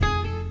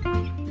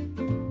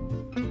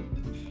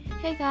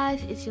Hey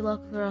guys, it's your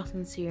local girl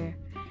Sincere,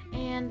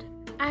 and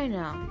I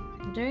know,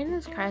 during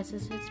this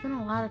crisis, it's been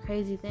a lot of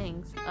crazy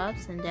things,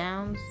 ups and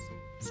downs,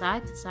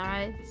 side to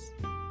sides,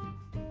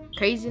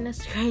 craziness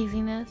to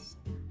craziness.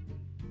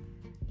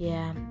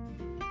 Yeah,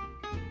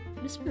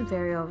 it's been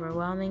very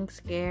overwhelming,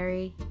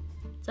 scary,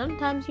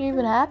 sometimes you're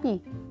even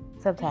happy,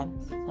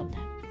 sometimes.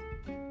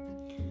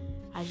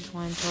 I just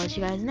wanted to let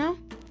you guys know,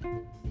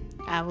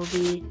 I will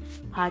be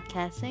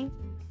podcasting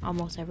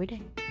almost every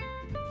day.